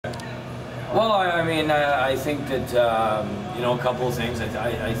Well, I mean, I think that, you know, a couple of things.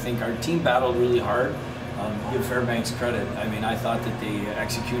 I think our team battled really hard. Give Fairbanks credit. I mean, I thought that they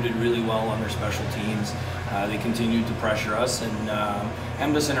executed really well on their special teams. They continued to pressure us and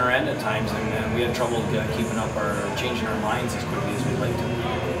hemmed us in our end at times, and we had trouble keeping up changing our lines as quickly as we'd like to.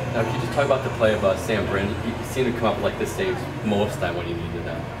 Now, can you just talk about the play of Sam Brand? He seemed to come up like this save most time when he needed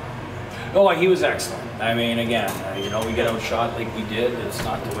that. Oh, he was excellent. I mean, again, you know, we get outshot like we did. It's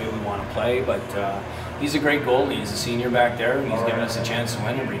not the way we want to play, but he's a great goalie. He's a senior back there, and he's given us a chance to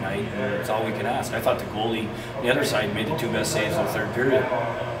win every night. And it's all we can ask. I thought the goalie on the other side made the two best saves of the third period. All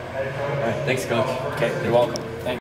right, thanks, Coach. Okay, you're welcome.